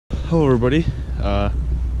Hello everybody. As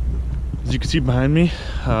you can see behind me,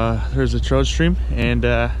 there's a trout stream, and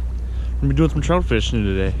I'm gonna be doing some trout fishing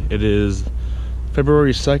today. It is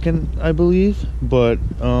February 2nd, I believe, but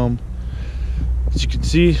as you can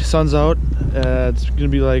see, sun's out. It's gonna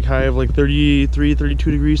be like high of like 33,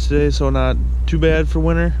 32 degrees today, so not too bad for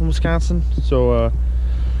winter in Wisconsin. So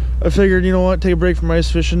I figured, you know what, take a break from ice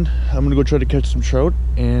fishing. I'm gonna go try to catch some trout,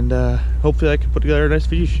 and hopefully I can put together a nice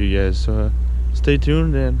video for you guys. So stay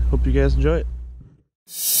tuned and hope you guys enjoy it.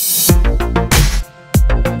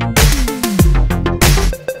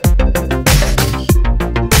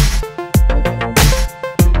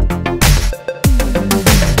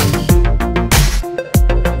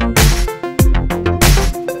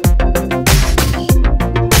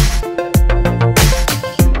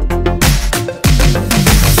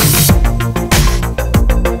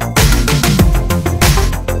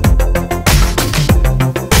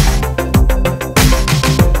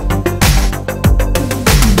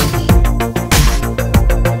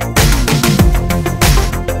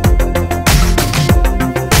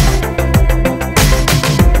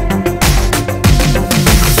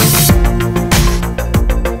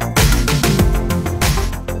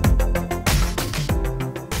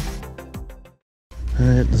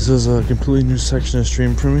 Alright, this is a completely new section of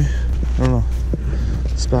stream for me. I don't know.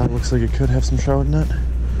 The spot looks like it could have some trout in it.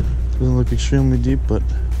 Doesn't look extremely deep, but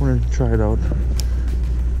we're gonna try it out.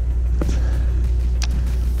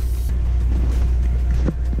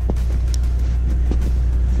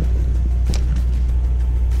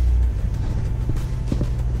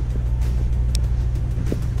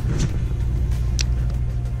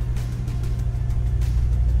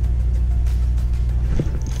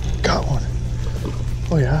 Got one.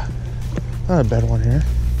 Oh yeah, not a bad one here.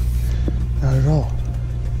 Not at all.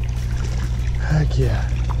 Heck yeah.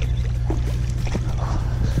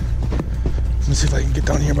 Let me see if I can get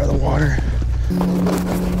down here by the water.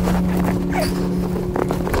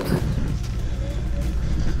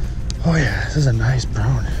 Oh yeah, this is a nice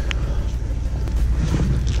brown.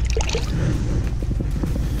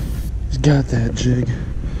 He's got that jig.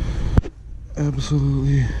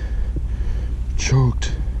 Absolutely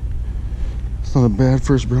choked. It's not a bad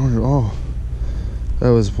first brown at all. That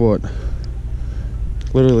was what?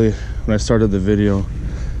 Literally when I started the video,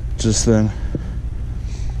 just then,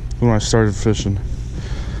 when I started fishing.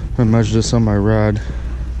 I measured this on my rod. I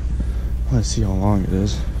want to see how long it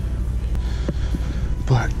is.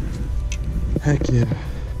 But, heck yeah.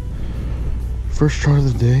 First trout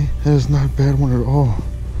of the day. That is not a bad one at all.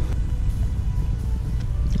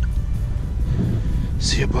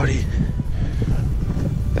 See ya, buddy.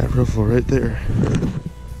 That riffle right there.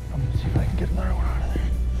 I'm gonna see if I can get another one out of there.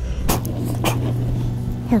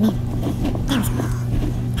 Oh man, that was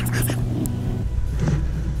awesome.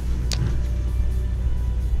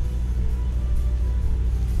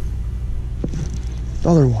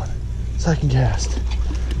 Another one. Second cast.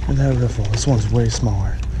 And that riffle. This one's way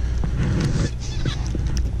smaller.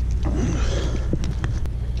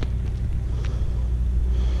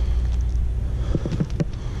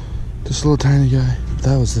 Just a little tiny guy.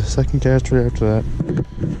 That was the second cast right after that.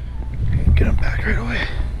 Get him back right away.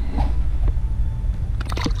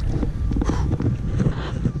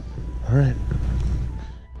 All right.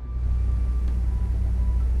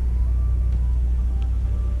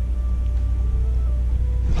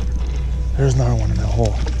 There's another one in that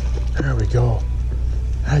hole. There we go.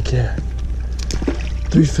 Heck yeah.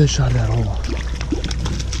 3 fish out of that hole.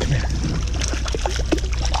 Come here.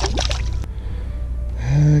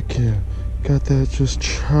 Heck yeah. Got that just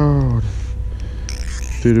chowed.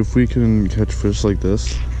 Dude, if we can catch fish like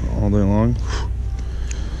this all day long,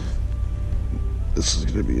 this is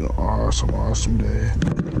gonna be an awesome day.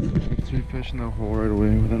 3 fish in that hole right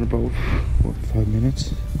away within about, what, 5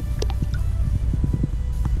 minutes?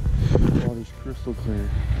 Water's crystal clear. You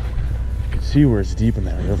can see where it's deep in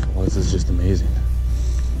that riffle. This is just amazing.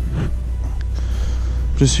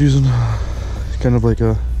 Just using kind of like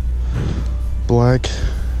a black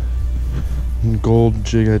and gold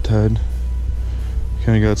jig I tied.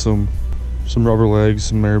 Kind of got some rubber legs,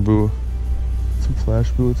 some marabou, some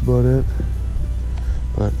flash boo. That's about it.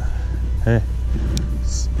 But hey,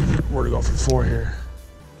 we're gonna go for 4 here.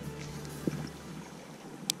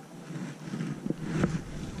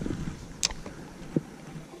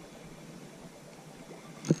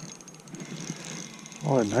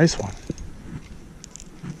 Oh, a nice one.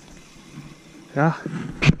 Yeah,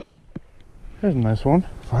 there's a nice one.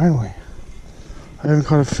 Finally. I haven't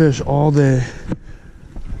caught a fish all day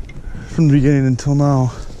from the beginning until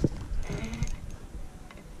now.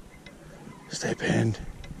 Stay pinned.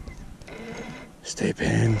 Stay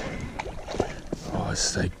pinned. Oh, this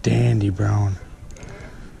nice, like dandy brown.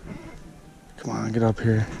 Come on, get up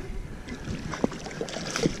here.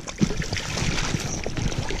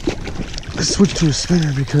 I switched to a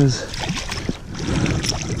spinner because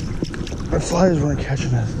my flies weren't catching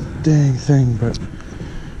that dang thing, but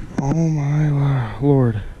oh my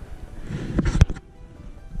lord.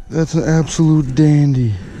 That's an absolute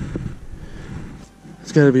dandy.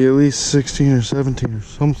 It's got to be at least 16 or 17 or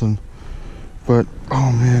something. But,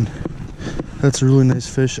 oh man, that's a really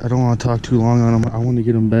nice fish. I don't want to talk too long on him. I want to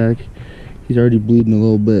get him back. He's already bleeding a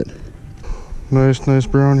little bit. Nice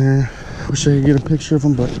brown here. Wish I could get a picture of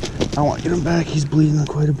him, but I want to get him back. He's bleeding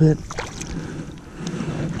quite a bit.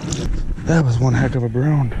 That was one heck of a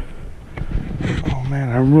brown. Oh man,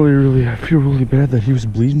 I feel really bad that he was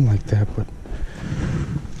bleeding like that, but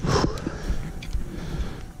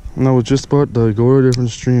and I was just about to go to a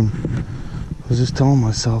different stream. I was just telling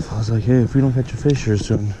myself, I was like, hey, if we don't catch a fish here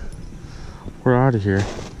soon, we're out of here.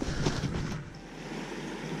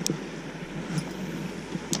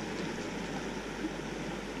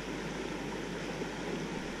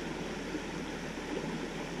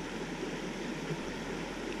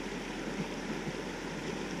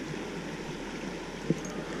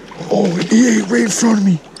 Oh, he ate right in front of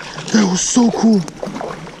me. That was so cool.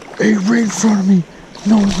 Ate right in front of me.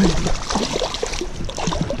 No way.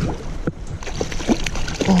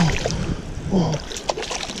 Oh.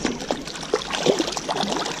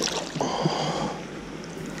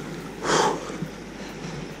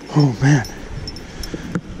 Oh man.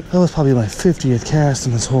 That was probably my 50th cast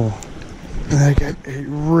in this hole. And that guy ate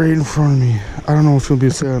right in front of me. I don't know if he'll be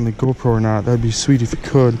able to say on the GoPro or not. That'd be sweet if he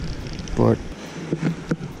could. But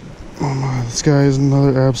oh my, this guy is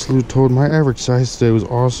another absolute toad. My average size today was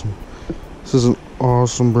awesome. This is an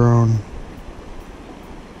awesome brown.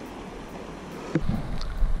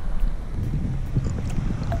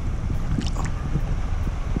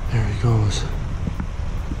 There he goes.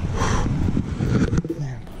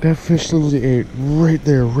 Man, that fish literally ate right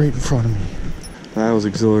there, right in front of me. That was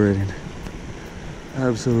exhilarating.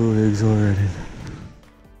 Absolutely exhilarating.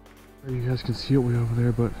 You guys can see it way over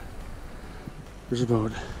there, but there's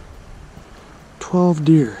about 12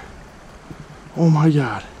 deer. Oh my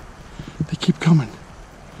god. They keep coming.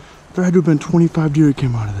 There had to have been 25 deer that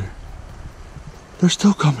came out of there. They're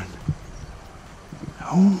still coming.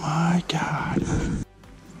 Oh my god.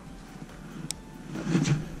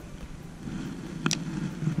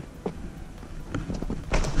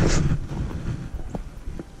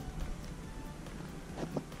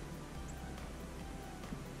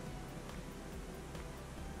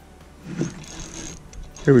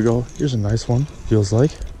 Here we go. Here's a nice one, feels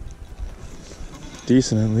like.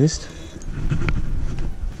 Decent at least.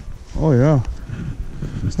 Oh yeah.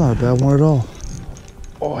 It's not a bad one at all.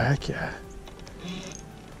 Oh heck yeah.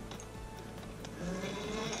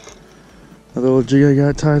 Another little jig I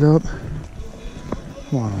got tied up.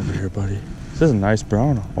 Come on over here, buddy. This is a nice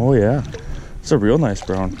brown. Oh yeah. It's a real nice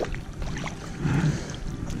brown.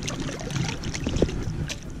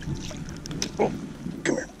 Oh,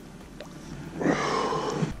 come here.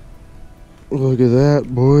 Look at that,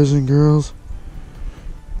 boys and girls.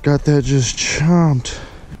 Got that just chomped.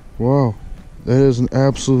 Wow, that is an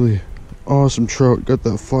absolutely awesome trout. Got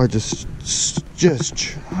that fly just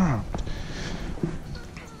chomped.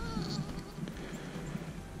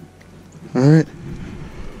 All right,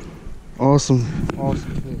 awesome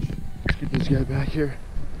fish. Get this guy back here.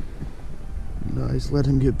 Nice, let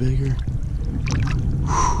him get bigger.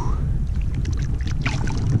 Whew.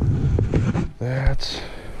 That's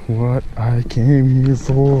what I came here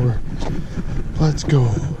for. Let's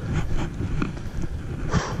go.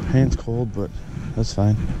 Hand's cold, but that's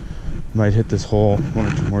fine. Might hit this hole 1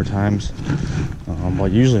 or 2 more times.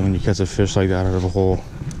 But usually when you catch a fish like that out of a hole,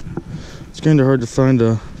 it's kind of hard to find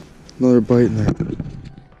another bite in there.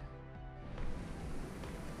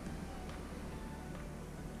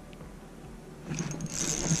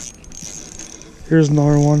 Here's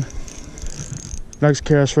another one. Next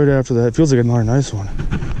cast right after that. It feels like another nice one.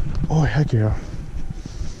 Oh heck yeah.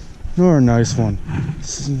 Another nice one.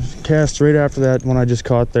 Cast right after that one I just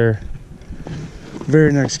caught there.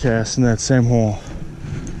 Very next cast in that same hole.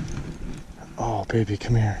 Oh baby,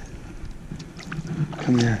 come here.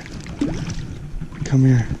 Come here. Come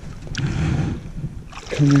here.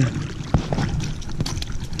 Come here.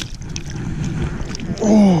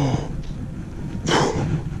 Oh!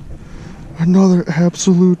 Another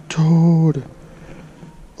absolute toad.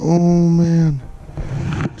 Oh man.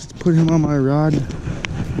 Just put him on my rod.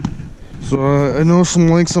 So I know some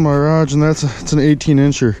lengths on my rod, and it's an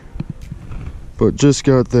 18-incher. But just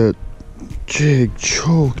got that jig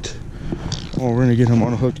choked. Oh, we're gonna get him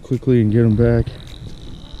unhooked quickly and get him back.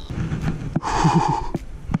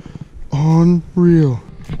 Unreal.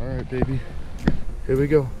 All right, baby. Here we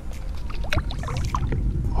go.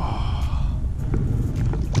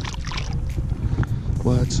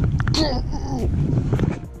 Let's go.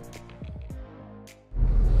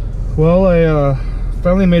 Well, I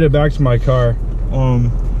finally made it back to my car.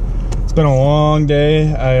 It's been a long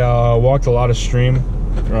day. I walked a lot of stream.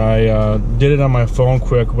 I did it on my phone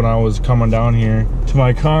quick when I was coming down here to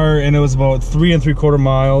my car, and it was about 3 3/4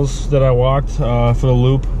 miles that I walked for the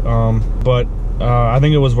loop. But I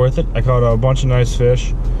think it was worth it. I caught a bunch of nice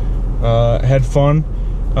fish. Had fun.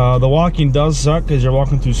 The walking does suck because you're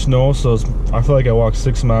walking through snow, so I feel like I walked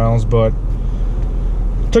 6 miles, but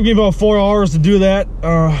it took me about 4 hours to do that.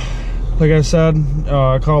 Like I said,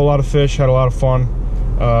 I caught a lot of fish, had a lot of fun.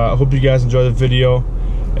 I hope you guys enjoyed the video.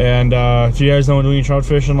 And if you guys don't do any trout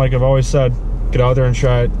fishing, like I've always said, get out there and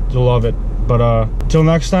try it. You'll love it. But till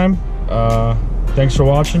next time, thanks for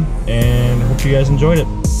watching, and hope you guys enjoyed it.